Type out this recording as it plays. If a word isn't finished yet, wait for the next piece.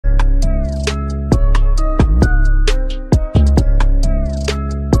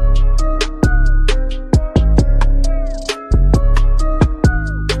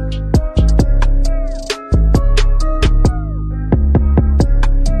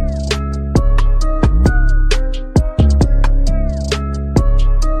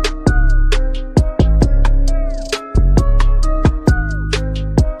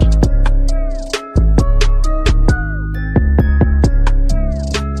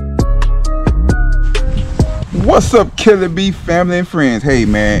What's up, Killer Bee family and friends? Hey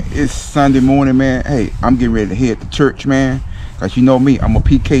man, it's Sunday morning, man. Hey, I'm getting ready to head to church, man. Cause you know me, I'm a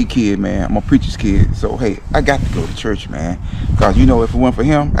PK kid, man. I'm a preacher's kid. So hey, I got to go to church, man. Cause you know, if it weren't for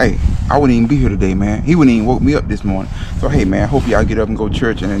him, hey, I wouldn't even be here today, man. He wouldn't even woke me up this morning. So hey man, hope y'all get up and go to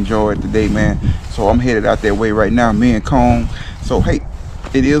church and enjoy it today, man. So I'm headed out that way right now, me and Cone. So hey,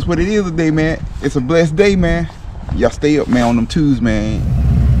 it is what it is today, man. It's a blessed day, man. Y'all stay up, man, on them twos, man.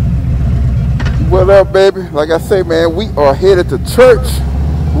 What up, baby? Like I say, man, we are headed to church.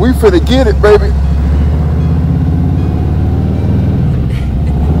 We finna get it, baby.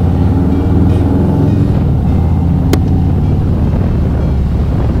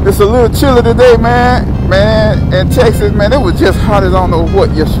 It's a little chilly today, man. Man, in Texas, man, it was just hot as I don't know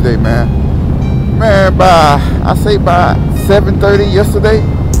what yesterday, man. Man, by 7:30 yesterday,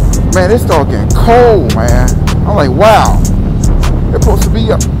 man, it started getting cold, man. I'm like, wow. It's supposed to be,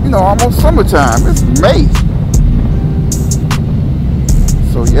 you know, almost summertime. It's May.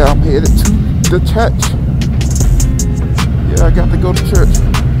 So yeah, I'm headed to the church. Yeah, I got to go to church.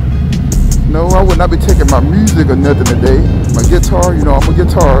 No, I would not be taking my music or nothing today. My guitar, you know, I'm a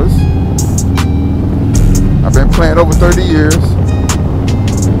guitarist. I've been playing over 30 years.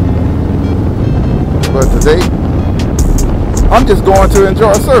 But today, I'm just going to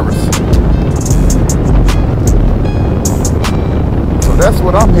enjoy service. That's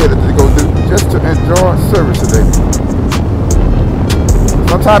what I'm headed to go do, just to enjoy service today.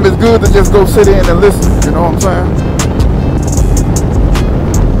 Sometimes it's good to just go sit in and listen, you know what I'm saying?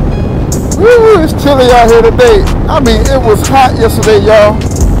 Woo, it's chilly out here today. I mean, it was hot yesterday, y'all.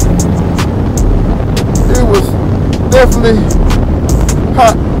 It was definitely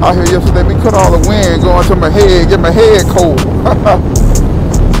hot out here yesterday because all the wind going to my head, get my head cold.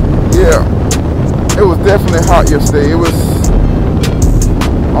 Yeah, it was definitely hot yesterday. It was,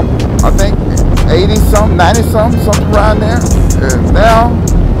 I think 80-something, 90-something, something around there. And now,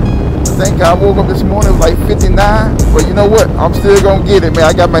 I think I woke up this morning, it was like 59. But you know what? I'm still gonna get it, man.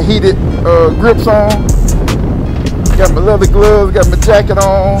 I got my heated grips on. Got my leather gloves, got my jacket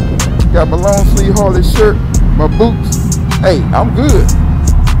on. Got my long sleeve Harley shirt, my boots. Hey, I'm good.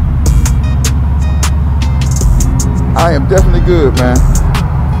 I am definitely good, man.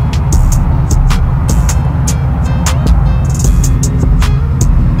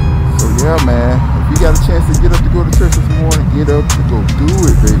 Yeah, man, if you got a chance to get up to go to church this morning, get up to go do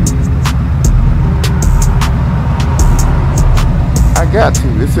it, baby. I got to.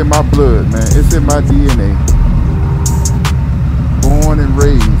 It's in my blood, man. It's in my DNA. Born and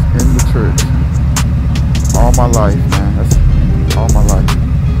raised in the church. All my life, man. That's all my life.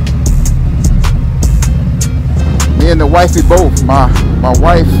 Me and the wifey both. My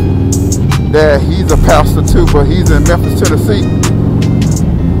wife, dad, he's a pastor too, but he's in Memphis, Tennessee.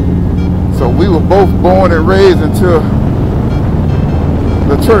 So we were both born and raised into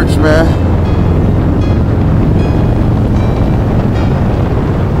the church, man.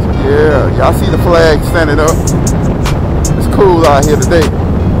 So yeah, y'all see the flag standing up. It's cool out here today.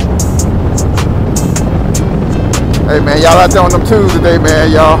 Hey man, y'all out there on them twos today, man.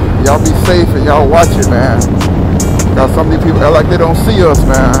 Y'all be safe and y'all watch it, man. Got some of these people act like they don't see us,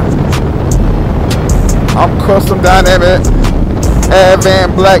 man. I'm custom dynamic.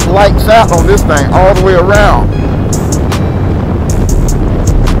 Advan black lights out on this thing all the way around.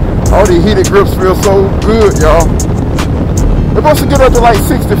 All these heated grips feel so good, y'all. We're supposed to get up to like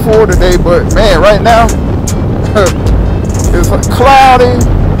 64 today, but man, right now it's cloudy.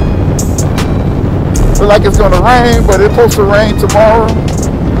 Looks like it's gonna rain, but it's supposed to rain tomorrow.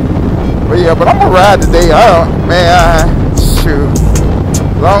 But yeah, but I'm gonna ride today. Shoot.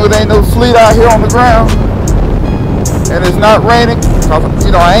 As long as there ain't no sleet out here on the ground. And it's not raining,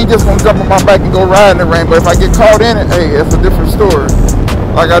 you know, I ain't just gonna jump on my back and go ride in the rain, but if I get caught in it, hey, it's a different story.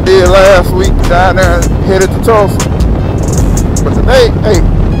 Like I did last week down there and headed to Tulsa. But today, hey,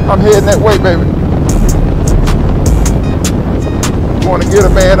 I'm heading that way, baby. I want to get a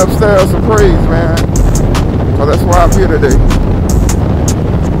man upstairs some praise, man. So that's why I'm here today.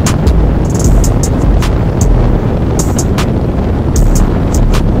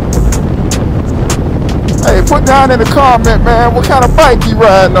 Hey, put down in the comment, man, what kind of bike you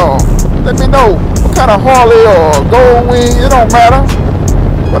riding on. Let me know what kind of Harley or Gold Wing, it don't matter.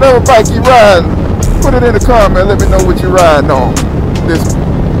 Whatever bike you riding, put it in the comment. Let me know what you riding on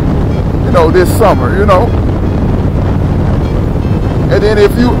this summer, you know. And then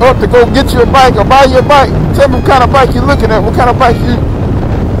if you up to go get your bike or buy your bike, tell me what kind of bike you're looking at, what kind of bike you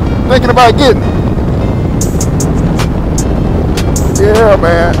thinking about getting. Yeah,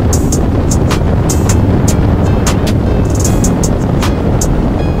 man.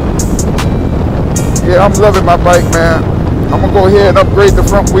 Yeah, I'm loving my bike, man. I'm gonna go ahead and upgrade the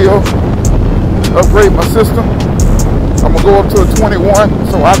front wheel, upgrade my system. I'm gonna go up to a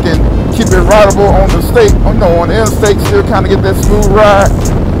 21 so I can keep it rideable on the state. Oh no, on the interstate, still kind of get that smooth ride.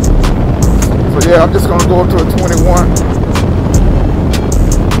 So yeah, I'm just gonna go up to a 21.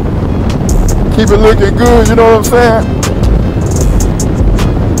 Keep it looking good, you know what I'm saying?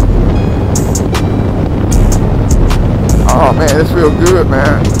 Oh man, this feels good,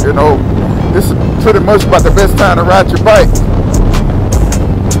 man. You know, this is pretty much about the best time to ride your bike.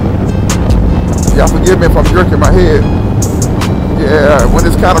 Y'all forgive me if I'm jerking my head. Yeah, when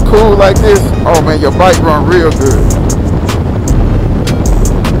it's kind of cool like this, oh man, your bike run real good.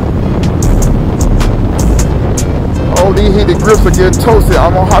 Oh, these heated grips are getting toasted.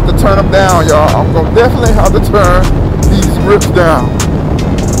 I'm gonna have to turn them down, y'all. I'm gonna definitely have to turn these grips down.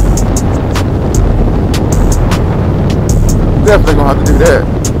 Definitely gonna have to do that.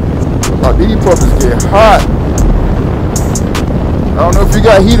 Oh, these puppies get hot. I don't know if you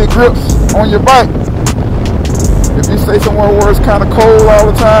got heated grips on your bike. If you stay somewhere where it's kind of cold all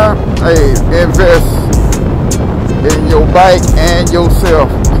the time, hey, invest in your bike and yourself.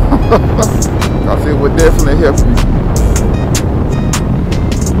 Because it would definitely help you.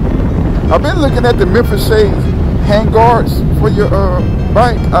 I've been looking at the Memphis Shades hand guards for your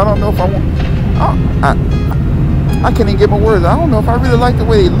bike. I don't know if I want. I can't even get my words. I don't know if I really like the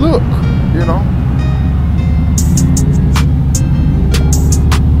way they look, you know.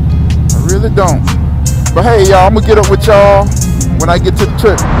 I really don't. But hey, y'all, I'm gonna get up with y'all when I get to the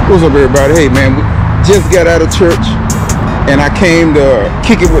church. What's up, everybody? Hey, man, we just got out of church, and I came to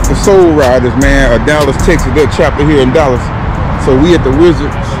kick it with the Soul Riders, man, a Dallas, Texas, their chapter here in Dallas. So we at the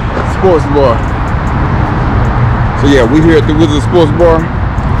Wizards Sports Bar. So yeah, we here at the Wizards Sports Bar.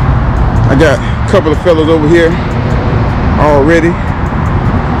 I got a couple of fellas over here already.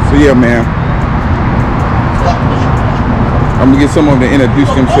 So yeah, man, I'm gonna get some of them to introduce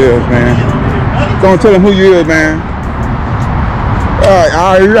themselves, man. Go and tell them who you is, man.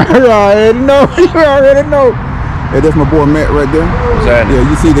 I already know. You already know. Hey, that's my boy Matt right there. Exactly. Yeah,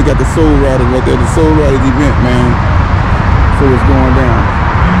 you see they got the Soul Riders right there. The Soul Riders event, man. So it's going down.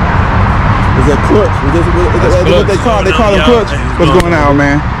 Is that Clutch? Is that what they call? They call him Clutch. What's going on,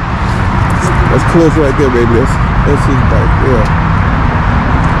 man? That's Clutch right there, baby. That's his bike. Yeah.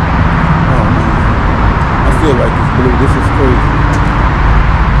 Oh man, I feel like this blue. This is crazy.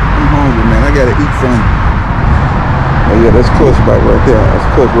 I'm hungry, man. I gotta eat something. Oh yeah, that's Clutch bike right there. That's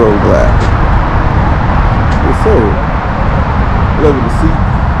Clutch Road Black. Yes sir. Level the seat.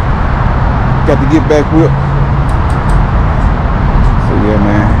 Got to get back whip. So yeah,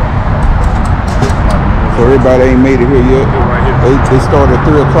 man. So everybody ain't made it here yet. They started at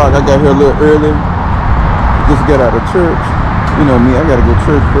 3 o'clock. I got here a little early. Just got out of church. You know me, I gotta go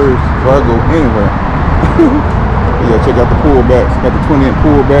church first before I go anywhere. Yeah, check out the pullbacks. Got the 20-inch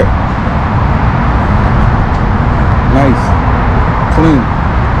pullback. Nice. Clean.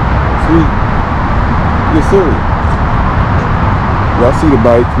 Sweet. Yes, sir. Y'all see the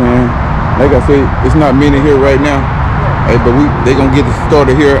bikes, man. Like I said, it's not many here right now. Hey, but they gonna get it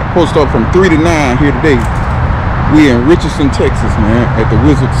started here. Supposed to start from 3 to 9 here today. We in Richardson, Texas, man, at the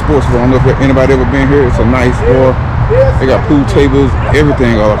Wizard Sports Bar. I don't know if anybody ever been here. It's a nice bar. They got pool tables,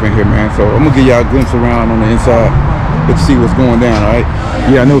 everything all up in here, man. So I'm gonna give y'all a glimpse around on the inside. Let's see what's going down, all right?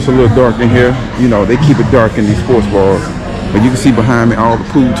 Yeah, I know it's a little dark in here. You know, they keep it dark in these sports bars. But you can see behind me all the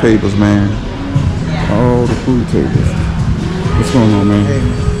pool tables, man. All the pool tables. What's going on, man?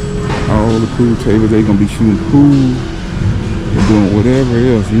 All the pool tables. They gonna be shooting pool. They're doing whatever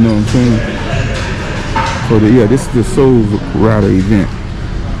else, you know what I'm saying? So yeah, this is the Soul Rider event.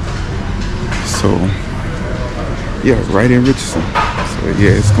 So yeah, right in Richardson. So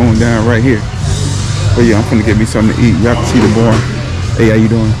yeah, it's going down right here. But yeah, I'm gonna get me something to eat. Y'all can see the bar. Hey, how you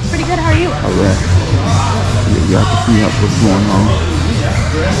doing? Pretty good, how are you? Alright. Yeah, y'all can see what's going on.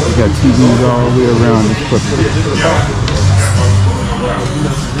 We got TVs all the way around this puppy.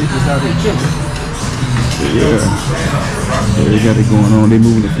 Yeah, they got it going on. They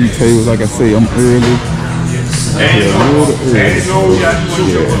moving a few tables. Like I say, I'm early. Yeah, a little early.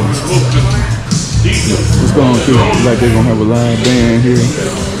 Yeah. What's going on, kid? Like they're gonna have a live band here.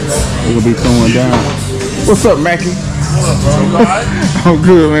 They're gonna be throwing down. What's up, Mackie? I'm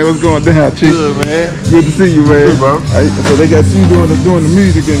good, man. What's going down, chick? Good, man. Good to see you, man. Good, bro. So they got you doing the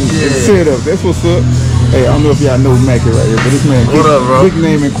music and setup. That's what's up. Hey, I don't know if y'all know Mackie right here, but this man, big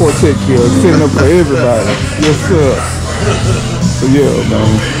name in Quartet here, setting up for everybody. Yes, sir. So yeah,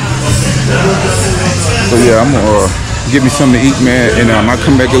 man. So yeah, I'm gonna get me something to eat, man, and I'll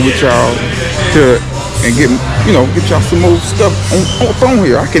come back up with y'all and get y'all some more stuff on the phone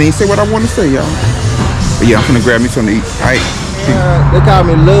here. I can't even say what I want to say, y'all. But yeah, I'm finna grab me something to eat. All right. They call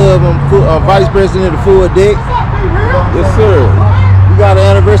me Love. I'm vice president of the Full Deck. Yes, sir. We got an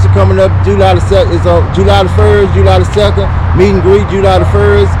anniversary coming up July the 2nd. It's on July the 1st, July the 2nd. Meet and greet July the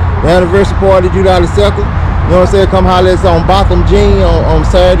 1st. The anniversary party July the 2nd. You know what I'm saying? Come holler at us on Botham Jean on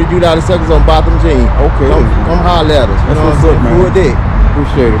Saturday, July the 2nd on Botham Jean. Okay. Come holler at us. That's what's up, man. Full Deck.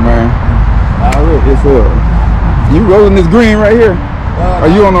 Appreciate it, man. All right, yes, sir. You rolling this green right here? Are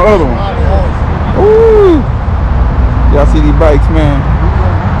you on the other one? Ooh. Y'all see these bikes, man?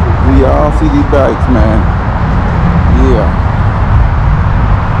 We all see these bikes, man. Yeah.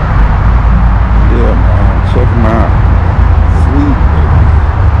 Yeah, man. Check them out. Sweet.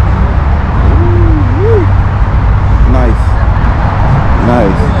 Ooh, nice.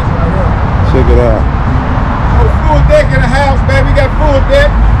 Nice. Check it out. Full deck in the house, baby. We got full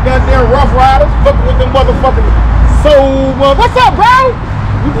deck. Goddamn Rough Riders. Fucking with them motherfucking soul. What's up, bro?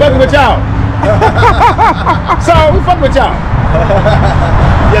 We fucking with y'all. So we fucking with y'all.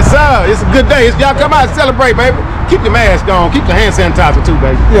 Yes, sir. It's a good day. Y'all come out and celebrate, baby. Keep your mask on. Keep your hand sanitizer too,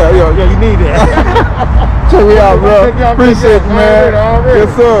 baby. Yeah, you need that. Check me out, bro. Appreciate it, man. Yes,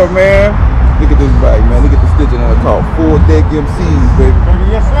 sir, man. Look at this bike, man. Look at the stitching on it called Full Deck MCs, baby.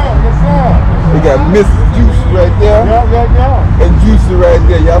 Yes, sir. Yes, sir. We got Miss Juice right there. Yeah. And Juicy right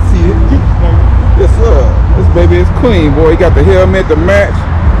there. Y'all see it? Yes, sir. This baby is clean, boy. He got the helmet to match.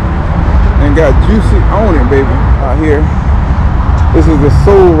 And got Juicy on it, baby. Out here. This is the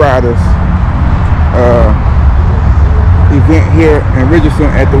Soul Riders event here in Richardson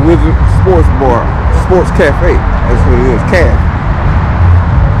at the Wizard Sports Cafe. That's what it is, CAF.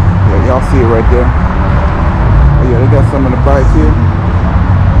 Yeah, y'all see it right there. Oh, yeah, they got some of the bikes here.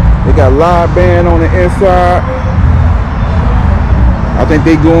 They got live band on the inside. I think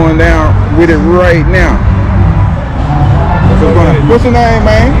they going down with it right now. What's your name,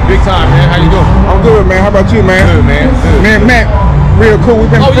 man? Big time, man. How you doing? I'm good, man. How about you, man? Good, man. Good. Man, Matt, real cool. We've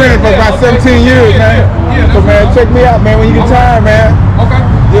been friends for about 17 years, man. So, man, check me out, man, when you get time, man. Okay.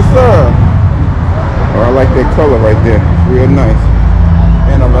 Yes, sir. Oh, I like that color right there. Real nice.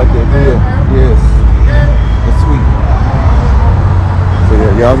 And I like that deal. Yes. That's sweet. So,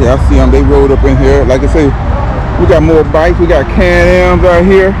 yeah, y'all see them. They rolled up in here. Like I say, we got more bikes. We got Can-Ams out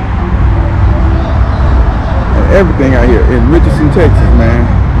here. Everything out here in Richardson, Texas, man.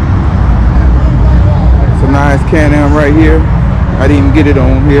 It's a nice Can-Am right here. I didn't even get it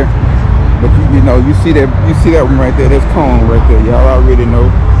on here, but you know, you see that one right there. That's Cone right there, y'all already know.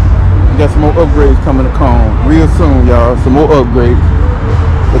 We got some more upgrades coming to Cone real soon, y'all. Some more upgrades.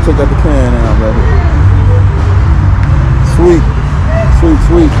 Let's check out the Can-Am right here. Sweet, sweet,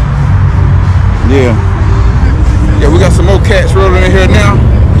 sweet. Yeah, we got some more cats rolling in here now.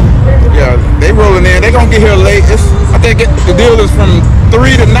 Yeah, they rolling in. They gonna get here late. I think the deal is from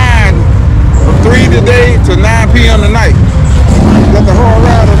 3 to 9, from 3 today to 9 p.m. tonight. Got the Hard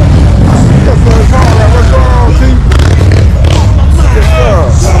Rider. Yes, sir. It's Hard Rider. What's going on, T? Yes, sir.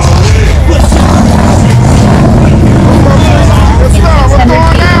 Yes, sir. What's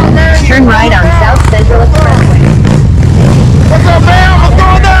going on, man? Turn right on South Central Expressway. What's up, man? What's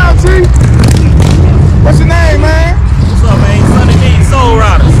going down, T? What's your name, man? What's up, man? Sunny D, Soul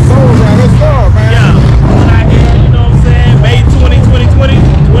Riders. Soul Riders. What's up, man? Yeah. Coming out here, you know what I'm saying? May 2022.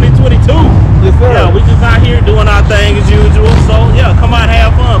 Yes, sir. Yeah, we just out here doing our thing as usual. So, yeah, come out,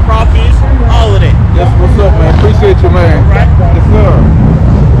 have fun. Crawfish, all of that. Yes, what's up, man? Appreciate you, man. Right. Yes, sir.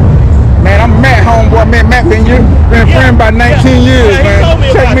 Man, I'm Matt, homeboy. Man, Matt been a friend about 19 years, he man. told me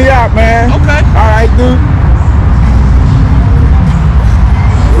Check about me it. out, man. Okay. All right, dude.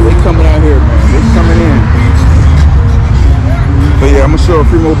 They coming out here, man. They coming in. But yeah, I'm gonna show a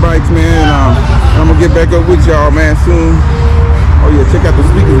few more bikes, man. I'm gonna get back up with y'all, man, soon. Oh yeah, check out the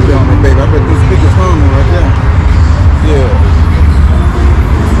speakers down there, baby. I bet the speakers humming right there. Yeah.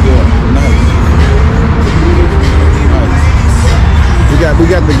 Yeah, nice. Nice. We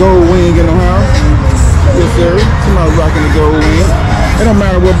got the gold wing in the house. Yes, sir. Somebody rocking the gold wing. It don't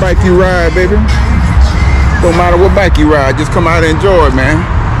matter what bike you ride, baby. Don't matter what bike you ride. Just come out and enjoy it, man.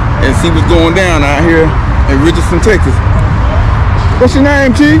 And see what's going down out here in Richardson, Texas. What's your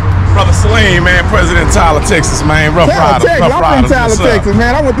name, Chief? Brother Salim, man, President Tyler, Texas, man. Rough Riders. I'm from Tyler, Texas,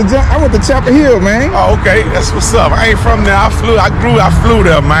 man. I went to Chapel Hill, man. Oh, okay, that's what's up. I ain't from there. I flew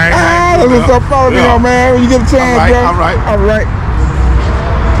there, man. That's what's up, follow me on, man. When you get a chance, bro. All right.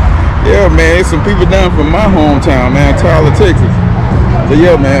 Yeah, man, there's some people down from my hometown, man, Tyler, Texas. So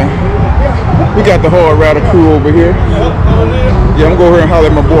yeah, man, we got the Hard Rider crew over here. Yeah, I'm going to go here and holler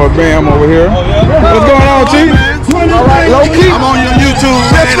at my boy Bam over here. What's going on, Chief? All right, low key. I'm on your YouTube,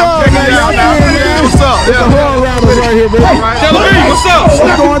 man. What's up, man? What's up? It's the Hard Riders right here, baby. Tell me, what's up?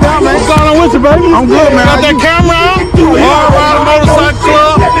 What's going down, man? What's going on with you, baby? I'm good, man. Got that camera out? Hard Rider Motorcycle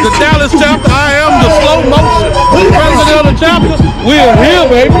Club, the Dallas chapter. I am the slow motion president of the chapter. We are here,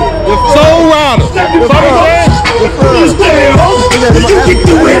 baby. The Soul Riders. You can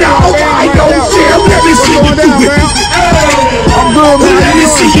do it all. I don't care. Let me see you do it. I'm good, man. Let me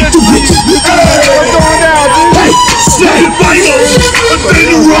see you do it. What's going down, dude? Hey, stand by and then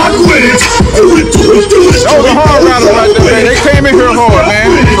you rock with it. Do it, do it, do it. Oh, the hard riders right there, man. They came in here hard, man.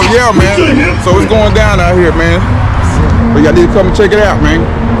 So yeah, man. So it's going down out here, man. But y'all need to come and check it out, man.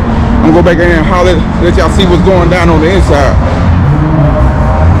 I'm gonna go back in here and holler, let y'all see what's going down on the inside.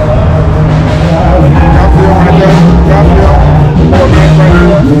 Y'all feel right there? Y'all feel?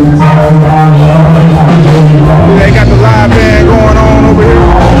 They got the live band going on over here.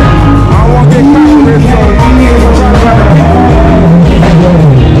 I don't want to get copyrighted, so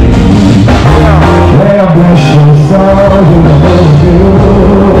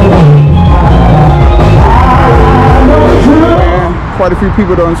quite a few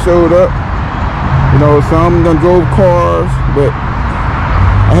people done showed up. You know, some done drove cars, but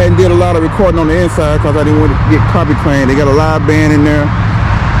I hadn't did a lot of recording on the inside because I didn't want to get copy claim. They got a live band in there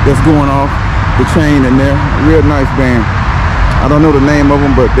that's going off the chain in there. Real nice band. I don't know the name of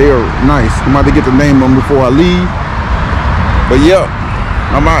them, but they are nice. I'm about to get the name of them before I leave. But yeah,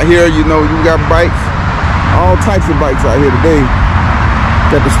 I'm out here. You know, you got bikes, all types of bikes out here today.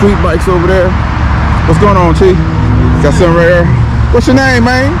 Got the street bikes over there. What's going on, Chief? Got something right here. What's your name,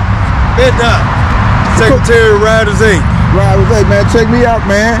 man? Secretary Ryders 8. Ryders 8, man. Check me out,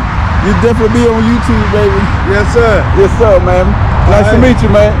 man. You definitely be on YouTube, baby. Yes, sir. Yes, sir, man. Nice to meet you,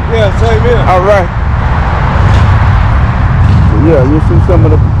 man. Yeah, same here. All right. Yeah, you see some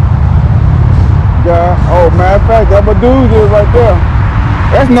of the guys. Oh, matter of fact, that's my dude is right there.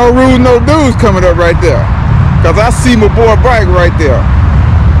 That's no rules, no dudes coming up right there. Because I see my boy Bike right there.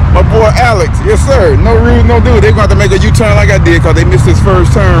 My boy Alex. Yes, sir. No rules, no dudes. They're going to have to make a U-turn like I did because they missed this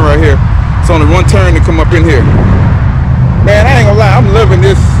first turn right here. It's only one turn to come up in here. Man, I ain't gonna lie. I'm loving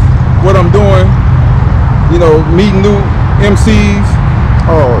this, what I'm doing. You know, meeting new MCs.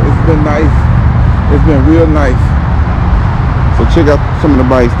 Oh, it's been nice. It's been real nice. So check out some of the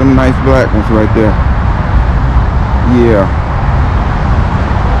bikes, them nice black ones right there. Yeah.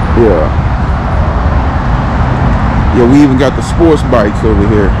 Yeah. Yeah, we even got the sports bikes over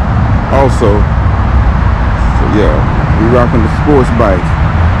here also. So yeah, we rocking the sports bikes.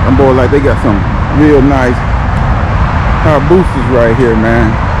 Them boys, like, they got some real nice car boosters right here, man.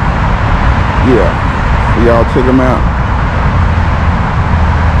 Yeah. So y'all check them out.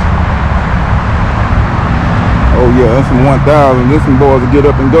 Oh yeah, that's some 1,000. This some boys to get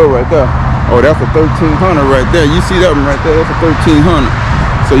up and go right there. Oh, that's a 1,300 right there. You see that one right there? That's a 1,300.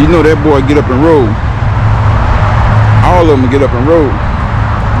 So you know that boy get up and roll. All of them get up and roll.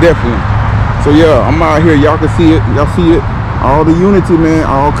 Definitely. So yeah, I'm out here. Y'all can see it. Y'all see it. All the unity, man.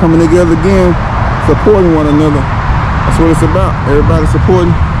 All coming together again. Supporting one another. That's what it's about. Everybody supporting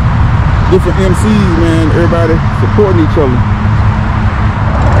different MCs, man. Everybody supporting each other.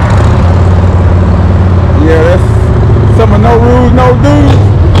 Yeah, that's some of no rules, no dudes.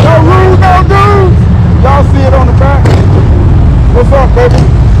 No rules, no dudes. Y'all see it on the back. What's up, baby?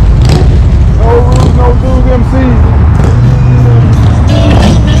 No rules, no dudes, MCs.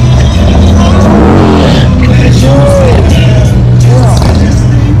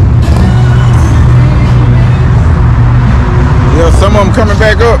 Yeah, some of them coming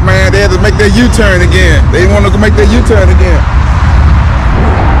back up, man. They had to make their U-turn again. They want to make their U-turn again.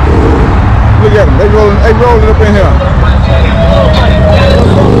 Look at them. They rolling up in here.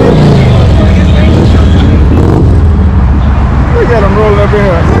 Look at them rolling up in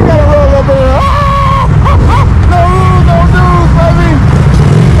here. Look at them rolling up in here. No rules, no dudes, baby.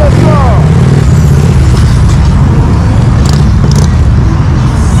 Let's go.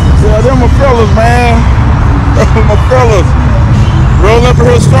 Yeah, them my fellas, man. Them my fellas. Rolling up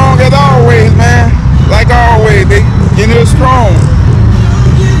here strong as always, man. Like always, they getting here strong.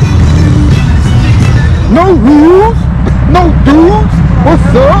 No rules, no dudes. What's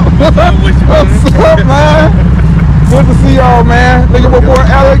up? What's up, man? Good to see y'all, man. Look at my boy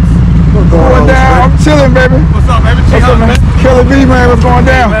Alex. Going down. I'm chilling, baby. What's up, baby? What's up, man? Kelly B, man. What's going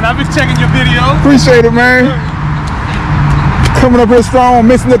down? Man, I've been checking your videos. Appreciate it, man. Coming up here strong,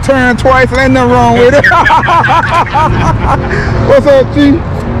 missing the turn twice, ain't nothing wrong with it. What's up, G?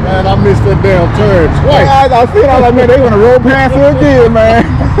 Man, I missed that damn turn twice. I see it. I was like, man, they gonna roll past it again, man.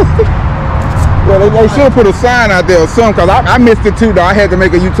 Yeah, they should have put a sign out there or something, because I missed it too, though. I had to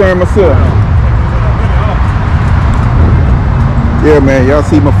make a U-turn myself. Yeah, man, y'all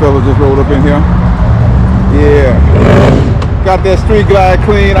see my fellas just rolled up in here? Yeah. Got that street glide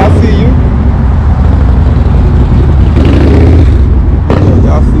clean. I see you.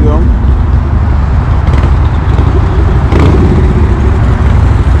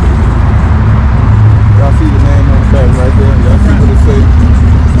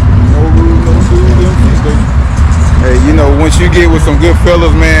 get with some good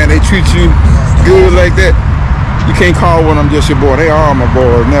fellas, man. They treat you good like that. You can't call one of them just your boy. They are my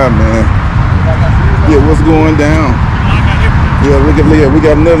boys now, man. Yeah, what's going down? Yeah, look at Leah. We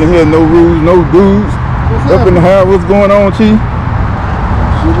got nothing here. No rules, no dudes. Up in the house. What's going on, Chief?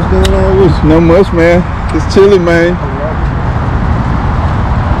 What's going on with you? Not much, man. It's chilling, man.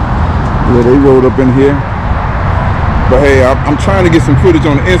 Yeah, they rolled up in here. But hey, I'm trying to get some footage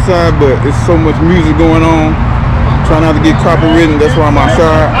on the inside, but it's so much music going on. Trying not to get copywritten. That's why I'm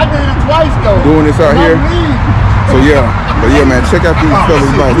outside. I did it twice though. Doing this out here. So yeah, but yeah, man, check out these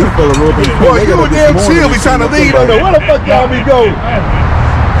fellas. Like these fellas rolled up. Boy, you were damn chill. We trying to lead on there. Where the fuck y'all be going?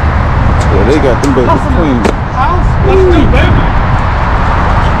 Yeah, they got them babies clean.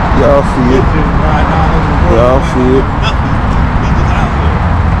 Y'all see it. Y'all see it.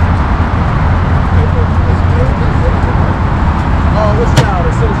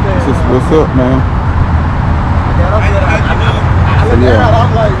 What's up, man? So, yeah.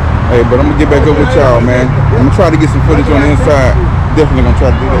 Hey, but I'm gonna get back up with y'all, man. I'm gonna try to get some footage on the inside. Definitely gonna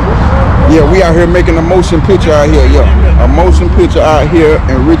try to do that. Yeah, we out here making a motion picture out here, yo. A motion picture out here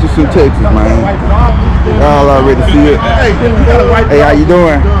in Richardson, Texas, man. Y'all already see it. Hey, how you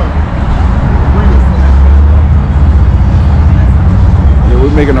doing? Yeah,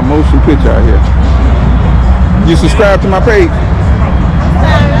 we're making a motion picture out here. You subscribe to my page?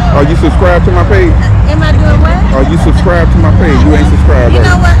 Are you subscribed to my page? Am I doing what? Are you subscribed to my page? You ain't subscribed. You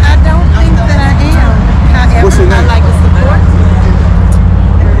know what? I don't think that I am. However, What's your name? I like to support.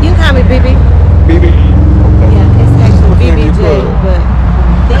 You can call me BB. BB? Yeah, it's actually BBJ, but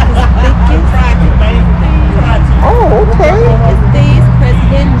thickest. Oh, okay. It's these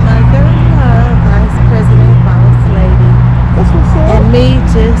President Mother Love, Vice President Boss Lady. That's what's up. And me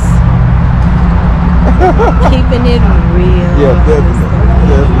just keeping it real. Yeah, definitely.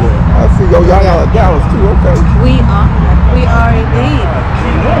 Definitely. I see. Yo, y'all out of Dallas too. Okay. We are indeed.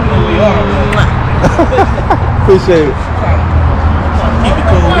 Appreciate it. Keep it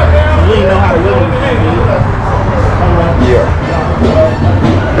cool. We know how to live. Yeah.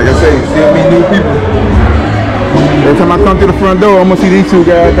 Like I say, still meet new people. Every time I come through the front door, I'm gonna see these two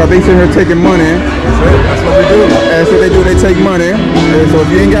guys because they sit here taking money. That's what we do. That's what they do. They take money. And so if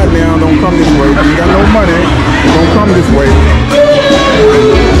you ain't got now, don't come this way. If you got no money, don't come this way.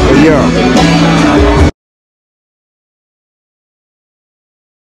 But yeah.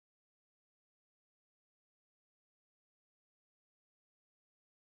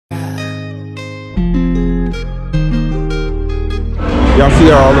 Y'all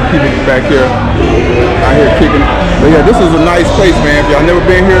see all the people back here out here kicking. But yeah, this is a nice place, man. If y'all never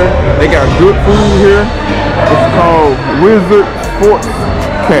been here, they got good food here. It's called Wizard Sports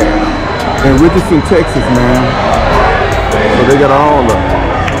Cat in Richardson, Texas, man. So they got all the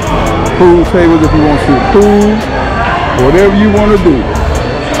pool tables if you want to shoot pool, whatever you want to do.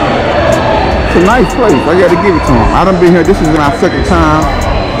 It's a nice place. I got to give it to them. I done been here. This is my second time.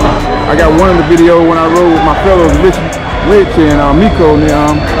 I got one in the video when I rode with my fellows, Rich and Miko and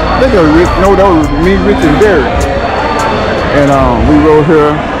I think it was Rich, no, that was me, Rich and Derek. And we rode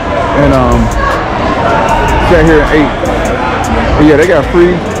here and sat here and ate. But yeah, they got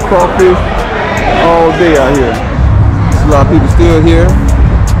free crawfish all day out here. There's a lot of people still here.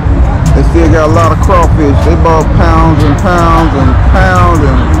 They still got a lot of crawfish. They bought pounds and pounds and pounds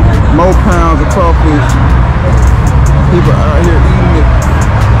and more pounds of crawfish. People out here eating it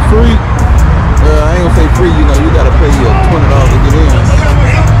free. I ain't gonna say free, you know, you gotta pay $20 to get in.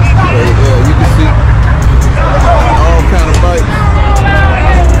 But yeah, you can see all kind of bites.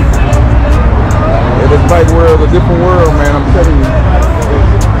 Yeah, this bike world is a different world, man, I'm telling you.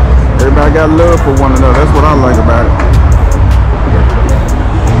 Everybody got love for one another, that's what I like about it. I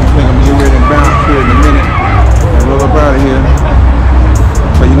think I'm gonna get ready and bounce here in a minute and roll up out of here.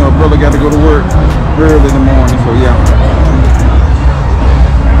 But you know, brother got to go to work early in the morning, so yeah.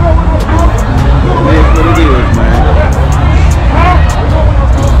 It is what it is, man.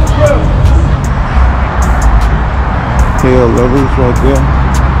 Hell lovers right there.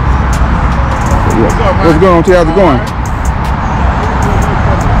 So, yeah. What's going on, T? How's it going?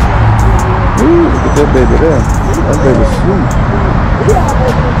 Ooh, look at that baby there. That baby's sweet.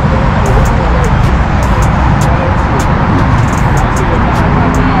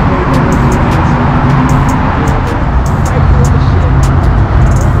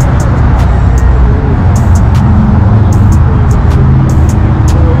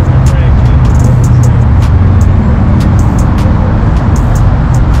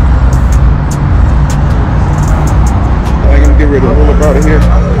 Ready to roll up out of here,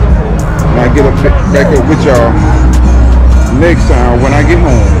 and I get up back up with y'all next time when I get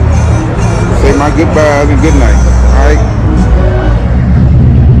home. Say my goodbyes and good night. All right.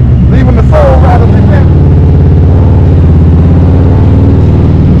 leaving the Soul Riders event.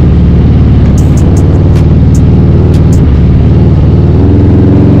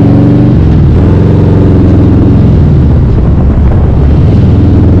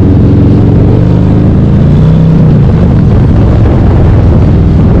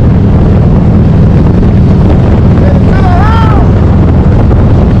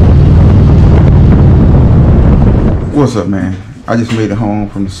 What's up, man? I just made it home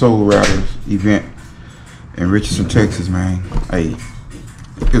from the Soul Riders event in Richardson, Texas, man. Hey,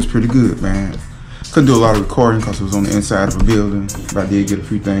 it was pretty good, man. Couldn't do a lot of recording because it was on the inside of a building, but I did get a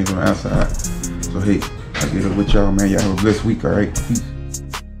few things on the outside. So hey, I get up with y'all, man. Y'all have a blessed week, all right?